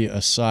see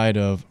a side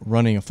of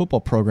running a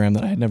football program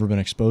that I had never been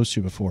exposed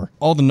to before.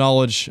 All the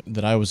knowledge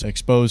that I was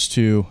exposed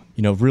to,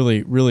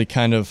 really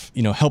kind of,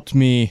 helped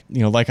me,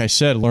 like I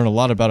said, learn a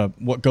lot about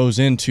what goes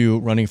into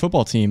running a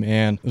football team.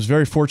 And I was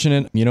very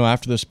fortunate,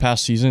 after this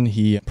past season,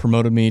 he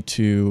promoted me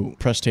to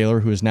Press Taylor,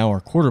 who is now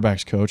our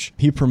quarterbacks coach.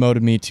 He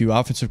promoted me to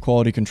offensive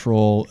quality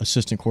control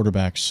assistant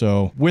quarterback.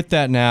 So with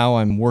that now,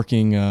 I'm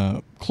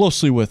working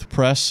closely with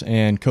Press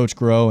and Coach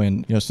Groh,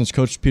 and since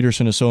Coach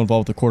Peterson is so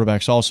involved with the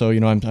quarterbacks also,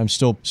 I'm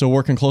still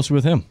working closely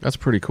with him. That's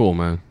pretty cool,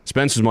 man.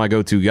 Spencer's my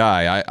go-to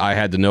guy. I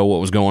had to know what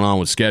was going on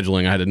with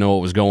scheduling. I had to know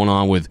what was going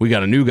on with, we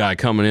got a new guy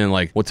coming in,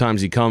 like what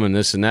time's he coming,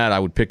 this and that. I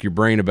would pick your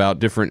brain about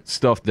different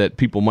stuff that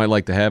people might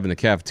like to have in the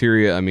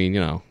cafeteria. I mean,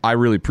 I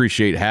really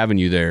appreciate having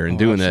you there and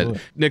doing absolutely.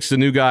 That. Nick's the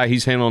new guy.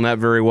 He's handling that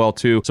very well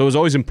too. So it was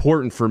always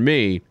important for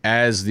me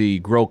as the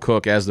grill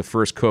cook, as the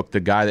first cook, the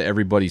guy that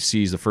everybody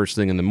sees the first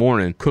thing in the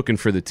morning, cooking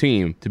for the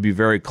team, to be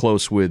very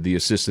close with the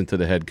assistant to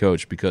the head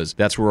coach, because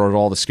that's where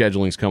all the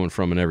scheduling's coming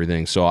from and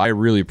everything. So I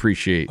really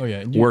appreciate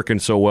working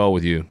so well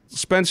with you.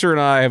 Spencer and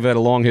I have had a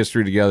long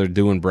history together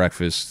doing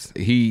breakfast.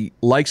 He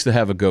likes to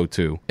have a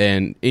go-to,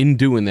 and in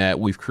doing that,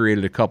 we've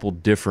created a couple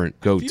different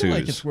go-tos. I feel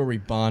like it's where we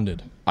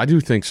bonded. I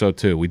do think so,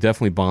 too. We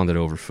definitely bonded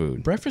over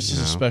food. Breakfast is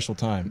a special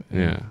time.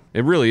 Yeah,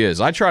 it really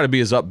is. I try to be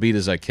as upbeat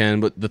as I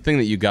can, but the thing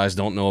that you guys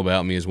don't know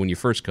about me is when you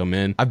first come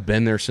in, I've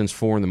been there since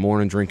 4 in the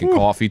morning drinking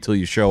coffee till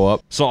you show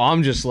up. So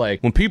I'm just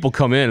like, when people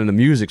come in and the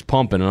music's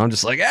pumping, and I'm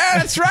just like,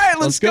 that's right,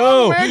 let's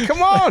go, man,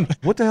 come on.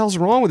 What the hell's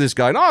wrong with this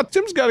guy? No,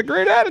 Tim's got a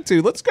great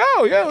attitude. Let's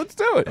go. Yeah, let's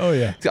do it. Oh,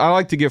 yeah. I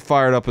like to get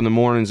fired up in the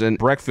mornings, and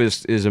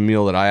breakfast is a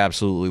meal that I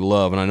absolutely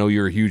love, and I know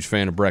you're a huge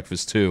fan of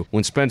breakfast, too.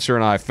 When Spencer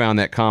and I found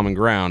that common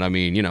ground, I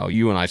mean,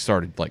 you and I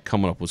started,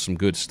 coming up with some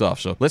good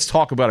stuff. So let's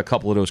talk about a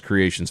couple of those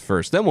creations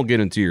first. Then we'll get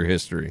into your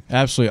history.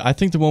 Absolutely. I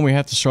think the one we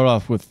have to start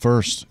off with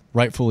first,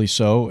 rightfully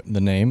so,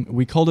 the name,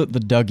 we called it the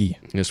Dougie.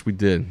 Yes, we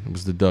did. It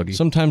was the Dougie.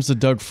 Sometimes the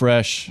Doug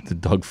Fresh. The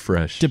Doug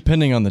Fresh.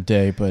 Depending on the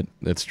day, but...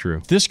 That's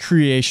true. This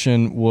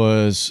creation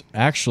was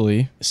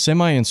actually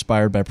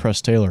semi-inspired by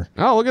Press Taylor.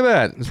 Oh, look at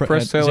that. It's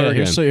Press Taylor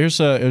again. Here's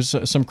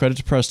some credit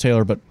to Press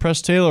Taylor, but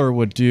Press Taylor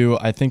would do,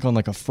 I think on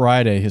a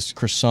Friday, his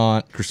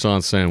croissant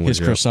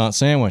sandwich. Croissant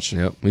sandwich.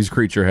 Yep. He's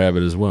creature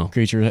habit as well.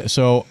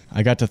 So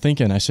I got to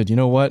thinking, I said, you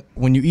know what?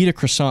 When you eat a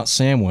croissant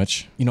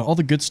sandwich, all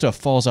the good stuff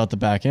falls out the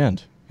back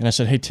end. And I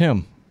said, hey,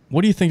 Tim,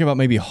 What do you think about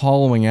maybe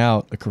hollowing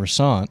out a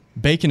croissant,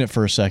 baking it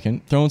for a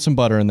second, throwing some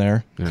butter in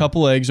there, a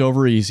couple eggs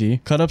over easy,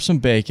 cut up some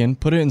bacon,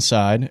 put it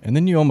inside, and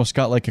then you almost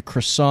got like a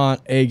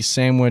croissant egg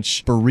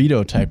sandwich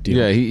burrito type deal.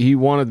 Yeah, he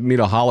wanted me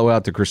to hollow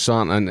out the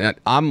croissant, and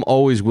I'm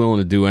always willing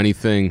to do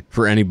anything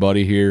for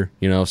anybody here.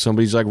 You know,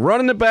 somebody's like, run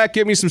in the back,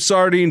 get me some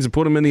sardines and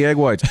put them in the egg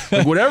whites.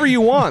 Like, whatever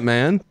you want,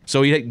 man.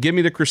 So he'd give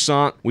me the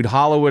croissant, we'd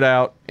hollow it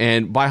out,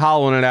 and by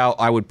hollowing it out,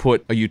 I would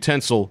put a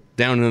utensil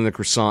down in the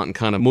croissant and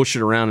kind of mush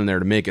it around in there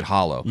to make it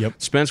hollow. Yep.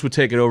 Spence would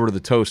take it over to the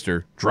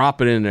toaster, drop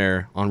it in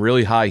there on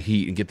really high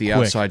heat, and get the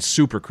outside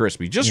super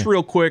crispy. Just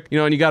real quick, you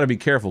know, and you got to be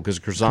careful because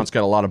the croissant's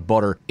got a lot of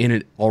butter in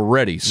it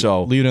already.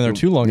 So leave it in there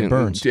too long, it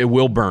burns. It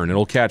will burn.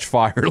 It'll catch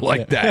fire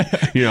like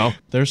that, you know.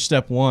 There's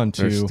step one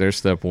to There's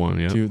step one,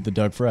 yeah. to the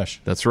Doug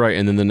Fresh. That's right.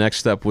 And then the next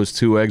step was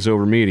 2 eggs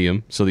over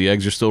medium. So the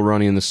eggs are still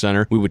running in the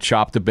center. We would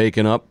chop the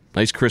bacon up.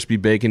 Nice crispy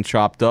bacon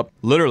chopped up.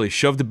 Literally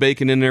shove the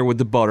bacon in there with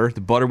the butter.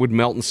 The butter would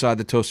melt inside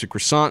the toasted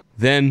croissant.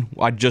 Then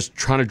I'd just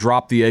try to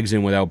drop the eggs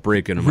in without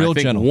breaking them. I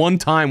think gentle. one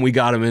time we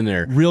got them in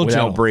there without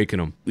gentle. breaking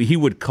them. He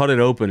would cut it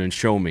open and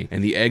show me.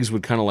 And the eggs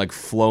would kind of like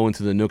flow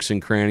into the nooks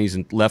and crannies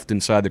and left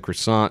inside the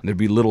croissant. And there'd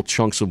be little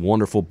chunks of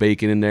wonderful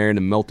bacon in there and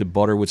the melted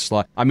butter would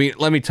slide. I mean,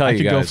 let me tell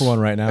you guys. I could go for one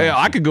right now. Yeah,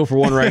 I could go for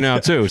one right now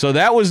too. So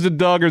that was the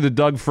Doug or the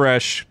Doug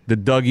Fresh, the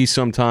Dougie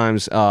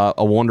sometimes,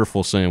 a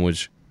wonderful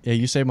sandwich. Yeah,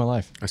 you saved my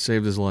life. I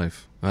saved his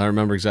life. I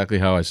remember exactly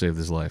how I saved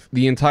his life.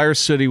 The entire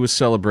city was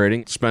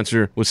celebrating.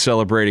 Spencer was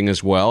celebrating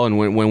as well. And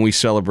when we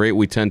celebrate,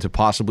 we tend to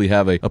possibly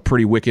have a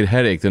pretty wicked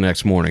headache the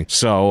next morning.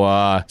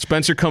 So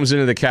Spencer comes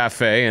into the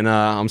cafe, and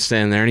I'm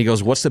standing there, and he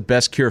goes, what's the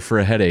best cure for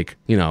a headache,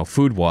 you know,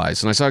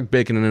 food-wise? And I saw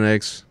bacon and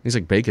eggs. He's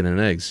like, bacon and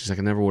eggs? He's like,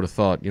 I never would have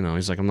thought, you know.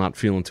 He's like, I'm not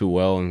feeling too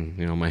well, and,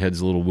 you know, my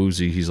head's a little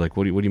woozy. He's like,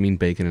 what do you mean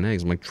bacon and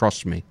eggs? I'm like,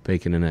 trust me,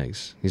 bacon and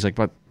eggs. He's like,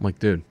 but I'm like,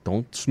 dude,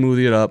 don't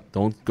smoothie it up.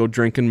 Don't go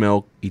drinking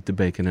milk. Eat the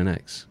bacon and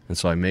eggs. And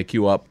so I make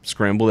you up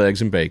scrambled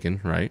eggs and bacon,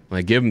 right? And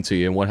I give them to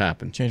you, and what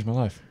happened? Changed my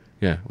life.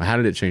 Yeah. Well, how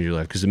did it change your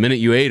life? Because the minute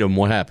you ate them,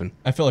 what happened?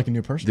 I felt like a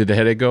new person. Did the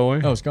headache go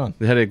away? Oh, it's gone.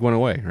 The headache went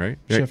away, right?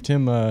 Shift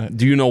him.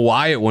 Do you know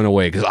why it went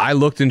away? Because I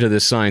looked into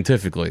this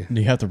scientifically.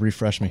 You have to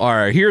refresh me. All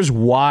right, here's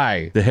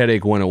why the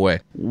headache went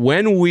away.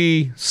 When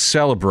we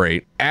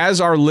celebrate,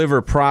 as our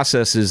liver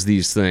processes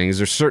these things,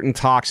 there's certain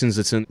toxins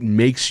that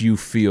makes you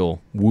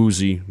feel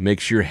woozy,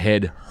 makes your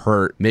head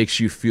hurt, makes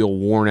you feel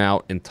worn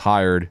out and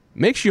tired,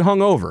 makes you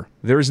hungover.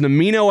 There's an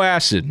amino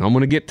acid. I'm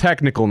going to get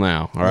technical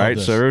now, all right?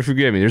 So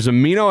forgive me. There's an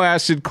amino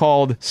acid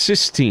called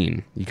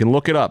cysteine. You can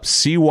look it up,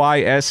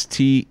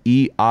 Cysteine.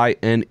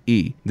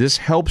 This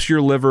helps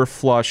your liver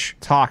flush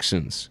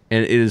toxins,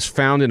 and it is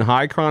found in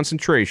high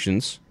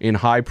concentrations in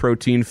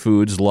high-protein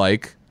foods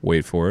like,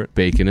 wait for it,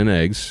 bacon and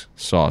eggs,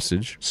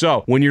 sausage.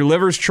 So when your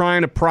liver's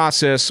trying to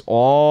process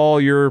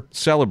all your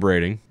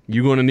celebrating,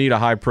 you're going to need a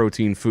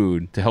high-protein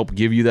food to help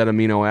give you that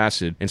amino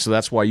acid. And so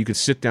that's why you can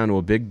sit down to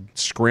a big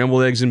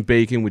scrambled eggs and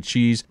bacon with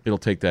cheese. It'll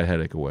take that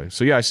headache away.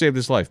 So, yeah, I saved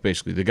his life,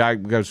 basically. The guy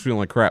was feeling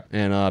like crap,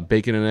 and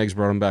bacon and eggs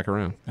brought him back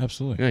around.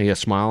 Absolutely. Yeah, he had a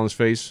smile on his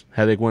face.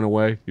 Headache went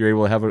away. You're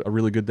able to have a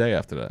really good day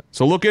after that.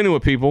 So look into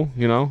it, people.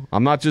 You know,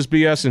 I'm not just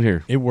BSing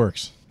here. It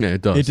works. Yeah,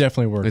 it does. It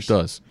definitely works. It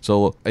does.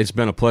 So it's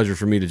been a pleasure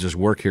for me to just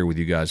work here with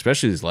you guys,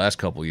 especially these last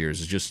couple of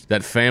years. It's just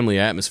that family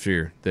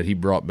atmosphere that he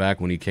brought back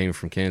when he came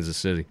from Kansas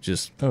City.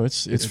 Just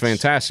it's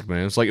fantastic,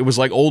 man. It was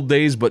like old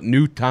days but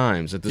new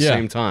times at the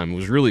same time. It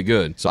was really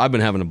good. So I've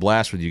been having a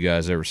blast with you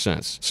guys ever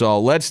since. So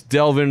let's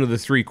delve into the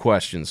 3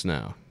 questions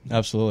now.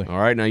 Absolutely. All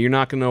right, now you're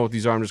not going to know what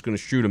these are. I'm just going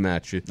to shoot them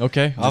at you.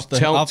 Okay.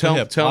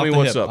 Tell me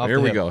what's up.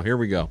 Here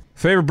we go.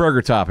 Favorite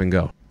burger topping,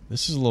 go.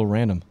 This is a little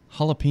random.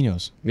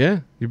 Jalapenos. Yeah,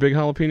 you a big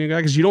jalapeno guy?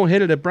 Because you don't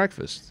hit it at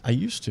breakfast. I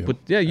used to. But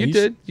yeah, you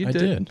did. I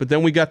did. But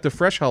then we got the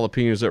fresh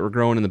jalapenos that were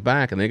growing in the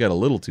back, and they got a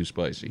little too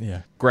spicy.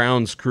 Yeah.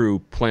 Grounds crew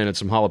planted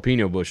some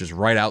jalapeno bushes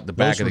right out the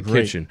back of the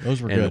kitchen.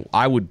 Those were and good.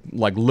 I would,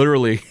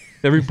 literally...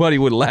 Everybody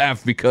would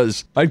laugh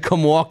because I'd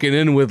come walking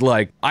in with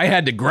I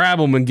had to grab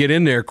them and get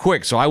in there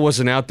quick, so I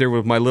wasn't out there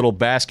with my little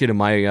basket and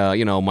my,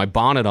 my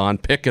bonnet on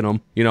picking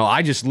them.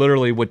 I just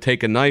literally would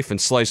take a knife and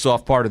slice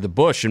off part of the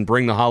bush and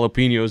bring the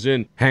jalapenos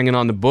in, hanging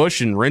on the bush,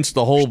 and rinse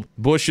the whole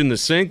bush in the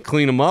sink,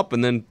 clean them up,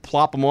 and then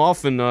plop them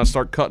off and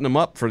start cutting them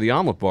up for the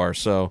omelet bar.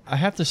 So I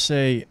have to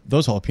say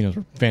those jalapenos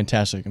were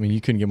fantastic. I mean,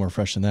 you couldn't get more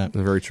fresh than that.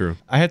 Very true.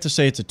 I have to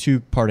say it's a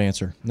 2-part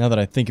answer. Now that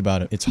I think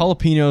about it, it's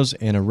jalapenos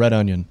and a red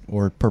onion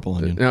or purple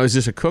onion. Now, is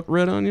this a cooked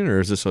red onion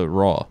or is this a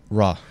raw?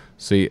 Raw.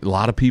 See, a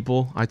lot of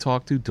people I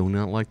talk to do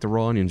not like the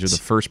raw onions. You're the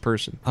first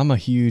person. I'm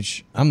the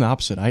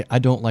opposite. I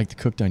don't like the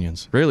cooked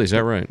onions. Really? Is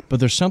that right? But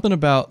there's something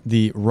about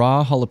the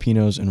raw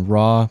jalapenos and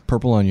raw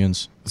purple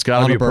onions. It's got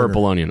to be a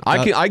purple onion.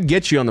 I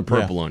get you on the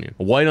purple onion.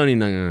 A white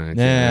onion,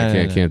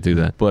 I can't do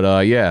that.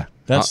 But yeah.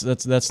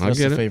 That's I the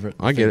get it. favorite.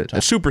 I get it.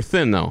 It's super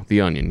thin though.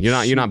 The onion.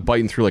 You're not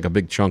biting through like a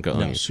big chunk of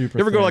onion. super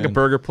You ever go to like a thin.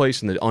 burger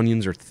place and the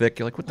onions are thick?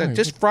 You're like, what the? Oh,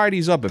 Just fry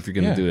these up if you're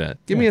gonna Yeah. do that.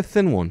 Give me a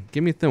thin one.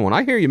 Give me a thin one.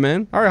 I hear you,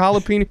 man. All right,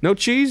 jalapeno. No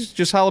cheese,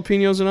 just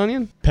jalapenos and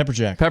onion. Pepper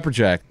jack. Pepper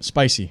jack.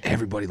 Spicy.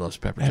 Everybody loves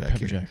pepper Add jack. pepper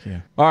here. jack, yeah.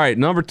 All right,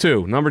 number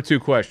two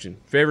question.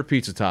 Favorite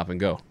pizza topping?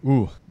 Go.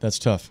 Ooh, that's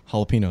tough.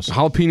 Jalapenos.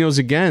 Jalapenos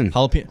again.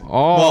 Jalapeno.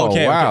 Oh, well,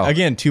 okay, wow. okay.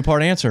 Again,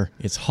 two-part answer.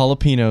 It's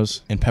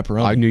jalapenos and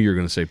pepperoni. I knew you were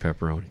gonna say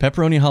pepperoni.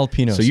 Pepperoni and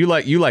jalapenos. So you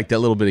like that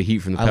little bit of heat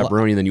from the I lo-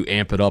 pepperoni, and then you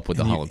amp it up with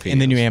the and jalapenos.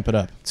 and then you amp it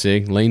up.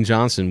 See, Lane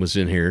Johnson was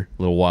in here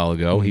a little while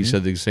ago. He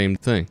said the same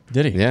thing.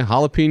 Did he? Yeah,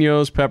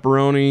 jalapenos,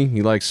 pepperoni.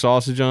 He likes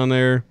sausage on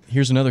there.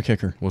 Here's another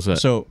kicker. What's that?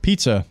 So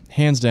pizza,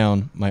 hands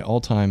down, my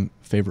all-time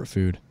favorite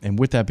food. And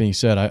with that being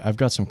said, I've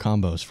got some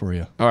combos for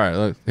you. All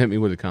right, hit me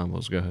with the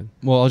combos. Go ahead.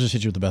 Well, I'll just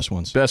hit you with the best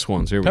ones. Best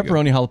ones. Here we go.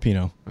 Pepperoni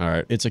jalapeno. All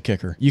right. It's a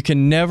kicker. You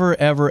can never,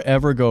 ever,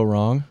 ever go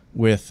wrong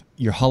with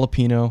your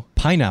jalapeno,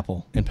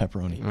 pineapple, and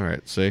pepperoni. All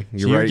right. See,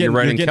 you're you're getting-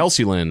 right you're in getting-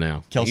 Kelsey land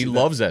now. Kelsey he land.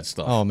 loves that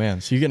stuff. Oh, man.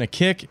 So you're getting a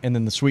kick and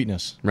then the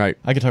sweetness. Right.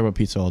 I could talk about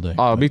pizza all day.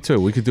 Oh, me too.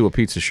 We could do a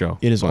pizza show.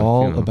 It is But,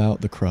 all you know, about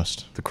the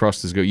crust. the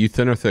crust is good. You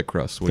thin or thick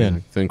crust? What do you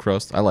Thin. think? Thin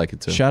crust. I like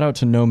it too. Shout out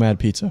to Nomad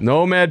Pizza.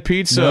 Nomad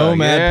Pizza.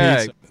 Nomad yeah.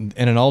 Pizza.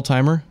 And an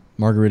all-timer,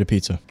 margarita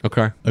pizza.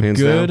 Okay. A Hands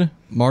good down.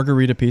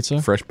 margarita pizza.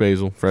 Fresh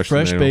basil. Fresh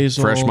tomato,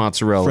 basil. Fresh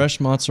mozzarella. Fresh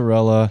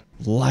mozzarella.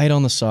 Light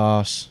on the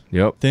sauce.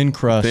 Yep. Thin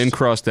crust. Thin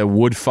crust. That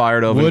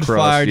wood-fired oven crust.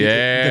 Wood-fired.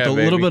 Yeah. Get a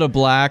baby. little bit of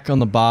black on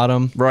the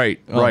bottom. Right,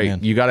 Oh, right. man.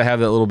 You got to have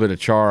that little bit of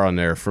char on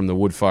there from the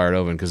wood-fired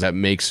oven because that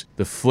makes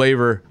the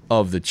flavor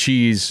of the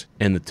cheese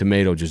and the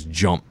tomato just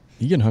jump.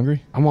 You getting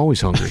hungry? I'm always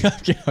hungry.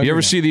 Getting hungry You ever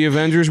now. see the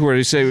Avengers where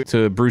they say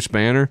to Bruce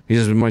Banner, he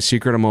says, "My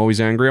secret, I'm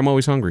always angry. I'm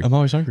always hungry. I'm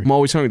always hungry. I'm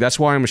always hungry. That's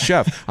why I'm a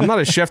chef. I'm not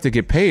a chef to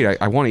get paid.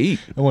 I want to eat.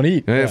 I want to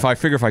eat. And Yeah. if I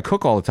figure if I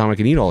cook all the time, I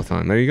can eat all the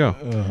time. There you go.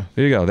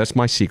 There you go. That's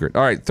my secret.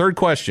 All right, third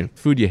question.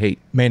 Food you hate.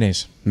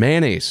 Mayonnaise.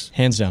 Mayonnaise.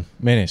 Hands down.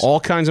 Mayonnaise. All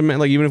kinds of,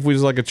 like even if we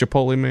was like a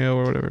Chipotle mayo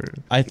or whatever.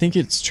 I think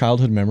it's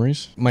childhood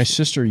memories. My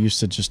sister used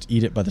to just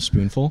eat it by the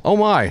spoonful. Oh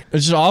my.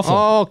 It's just awful.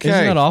 Okay.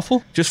 Isn't that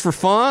awful? Just for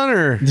fun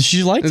or?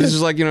 She liked This it.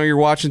 is like, you're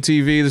watching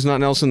TV, there's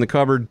nothing else in the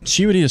cupboard.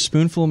 She would eat a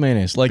spoonful of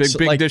mayonnaise. Like,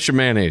 Big like, dish of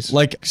mayonnaise.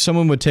 like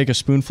someone would take a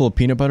spoonful of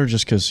peanut butter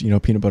just because,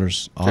 peanut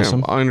butter's awesome.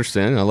 Yeah, I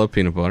understand. I love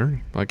peanut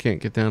butter. I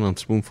can't get down on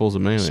spoonfuls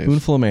of mayonnaise.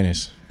 Spoonful of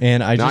mayonnaise.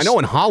 And Now, I know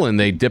in Holland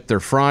they dip their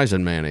fries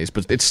in mayonnaise,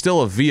 but it's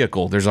still a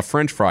vehicle. There's a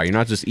French fry. You're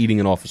not just eating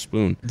it off a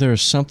spoon.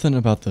 there's something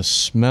about the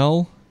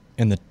smell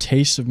and the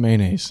taste of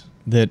mayonnaise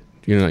that,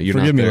 You're forgive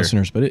not me, there.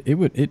 listeners, but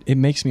it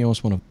makes me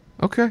almost want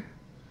to. Okay.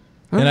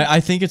 And I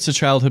think it's the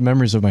childhood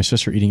memories of my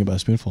sister eating it by a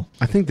spoonful.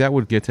 I think that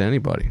would get to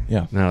anybody.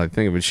 Yeah. Now that I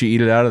think of it. She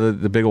eat it out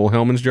of the big old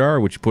Hellman's jar, or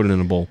would you put it in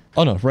a bowl?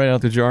 Oh no, right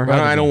out The jar? Right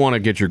out I the don't jar. want to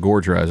get your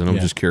gorge rising. I'm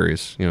Yeah. just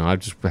curious. How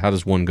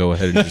does one go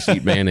ahead and just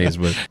eat mayonnaise?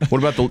 But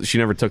what about she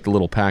never took the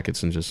little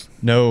packets and just...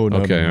 No.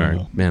 Okay, no, all right.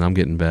 no. Man, I'm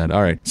getting bad.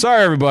 All right.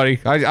 Sorry, everybody.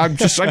 I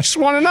just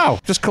want to know.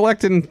 Just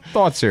collecting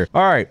thoughts here.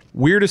 All right.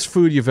 Weirdest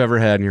food you've ever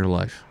had in your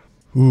life?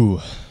 Ooh.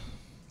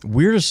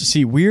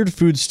 Weird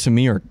foods to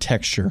me are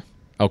texture.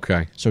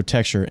 Okay. So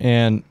texture.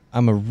 And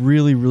I'm a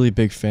really, really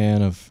big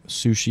fan of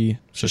sushi,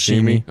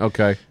 sashimi.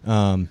 Okay.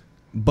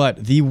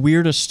 But the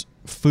weirdest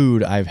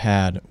food I've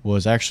had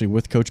was actually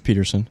with Coach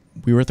Peterson.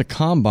 We were at the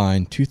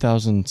Combine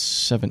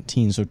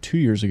 2017, so 2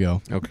 years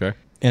ago. Okay.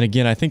 And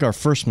again, I think our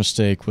first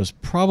mistake was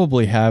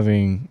probably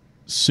having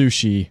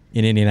sushi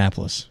in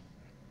Indianapolis.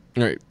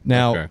 All right.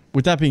 Now, Okay.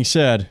 with that being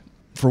said,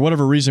 for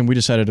whatever reason, we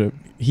decided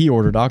he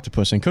ordered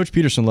octopus, and Coach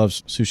Peterson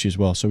loves sushi as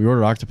well. So we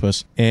ordered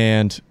octopus,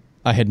 and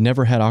I had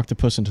never had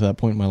octopus until that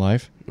point in my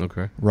life,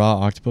 Okay. raw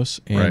octopus,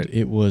 and Right.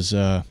 it was,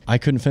 I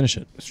couldn't finish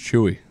it. It's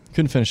chewy.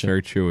 Couldn't finish it.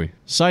 Very chewy.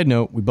 Side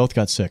note, we both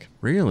got sick,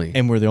 Really?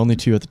 and we're the only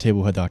two at the table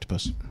who had the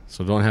octopus.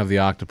 So don't have the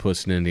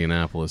octopus in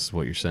Indianapolis is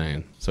what you're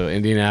saying. So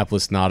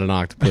Indianapolis, not an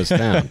octopus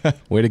town.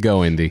 Way to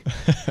go, Indy.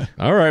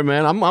 All right,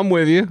 man. I'm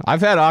with you.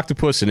 I've had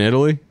octopus in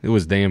Italy. It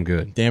was damn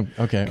good. Damn,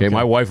 okay. Okay,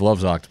 my wife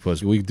loves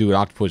octopus. We do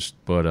octopus,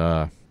 but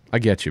I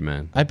get you,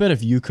 man. I bet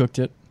if you cooked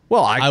it,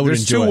 Well, I would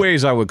there's enjoy two it.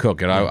 ways I would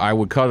cook it. I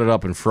would cut it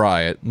up and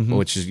fry it,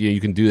 which is you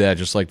can do that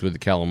just like with the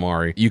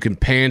calamari. You can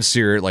pan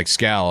sear it like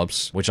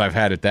scallops, which I've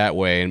had it that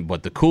way.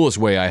 But the coolest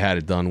way I had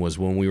it done was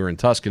when we were in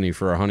Tuscany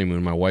for our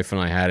honeymoon. My wife and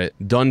I had it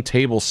done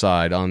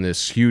tableside on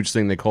this huge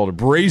thing they called a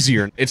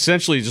brazier.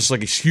 Essentially, just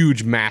like a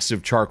huge,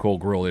 massive charcoal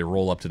grill they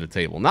roll up to the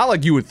table. Not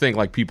like you would think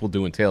like people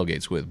doing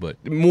tailgates with, but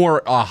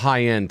more a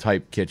high-end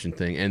type kitchen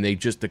thing. And the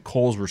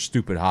coals were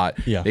stupid hot.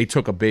 Yeah. They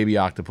took a baby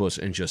octopus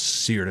and just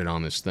seared it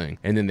on this thing.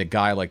 And then the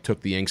guy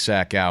took the ink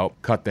sac out,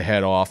 cut the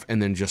head off,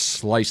 and then just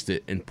sliced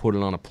it and put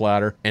it on a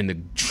platter. And the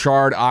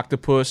charred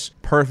octopus,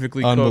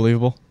 perfectly cooked.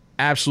 unbelievable.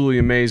 Absolutely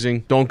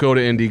amazing. Don't go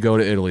to Indy, go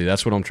to Italy.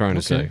 That's what I'm trying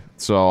to say.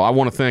 So I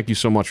want to thank you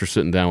so much for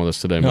sitting down with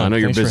us today, man. I know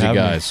you're a thanks for busy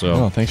having guy, me. so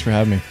No, thanks for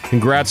having me.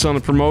 congrats on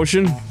the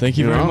promotion. Thank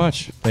you very know?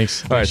 much.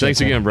 Thanks. All right,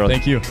 thanks again, brother.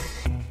 Thank you.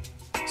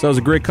 So that was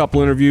a great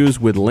couple interviews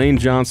with Lane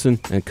Johnson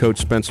and Coach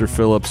Spencer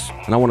Phillips.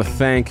 And I want to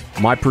thank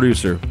my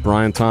producer,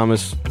 Brian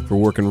Thomas, for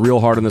working real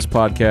hard on this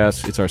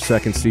podcast. It's our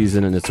second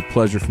season, and it's a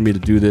pleasure for me to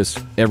do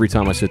this every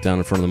time I sit down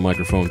in front of the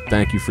microphone.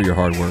 Thank you for your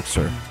hard work,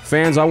 sir.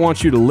 Fans, I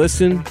want you to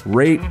listen,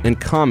 rate, and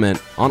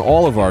comment on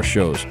all of our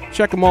shows.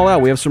 Check them all out.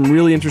 We have some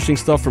really interesting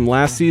stuff from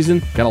last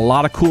season. Got a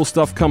lot of cool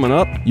stuff coming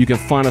up. You can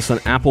find us on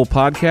Apple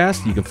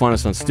Podcasts. You can find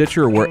us on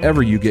Stitcher or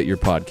wherever you get your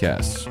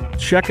podcasts.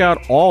 Check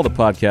out all the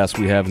podcasts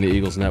we have in the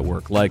Eagles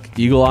Network, like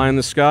Eagle Eye in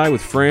the Sky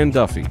with Fran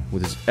Duffy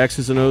with his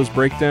X's and O's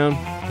breakdown,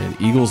 and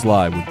Eagles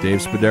Live with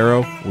Dave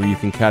Spadaro, where you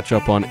can catch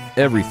up on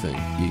everything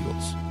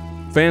Eagles.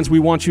 Fans, we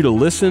want you to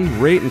listen,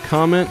 rate, and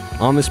comment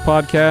on this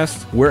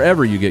podcast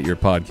wherever you get your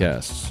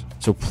podcasts.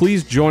 So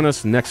please join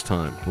us next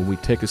time when we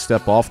take a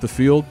step off the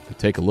field and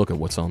take a look at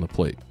what's on the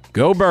plate.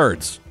 Go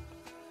Birds!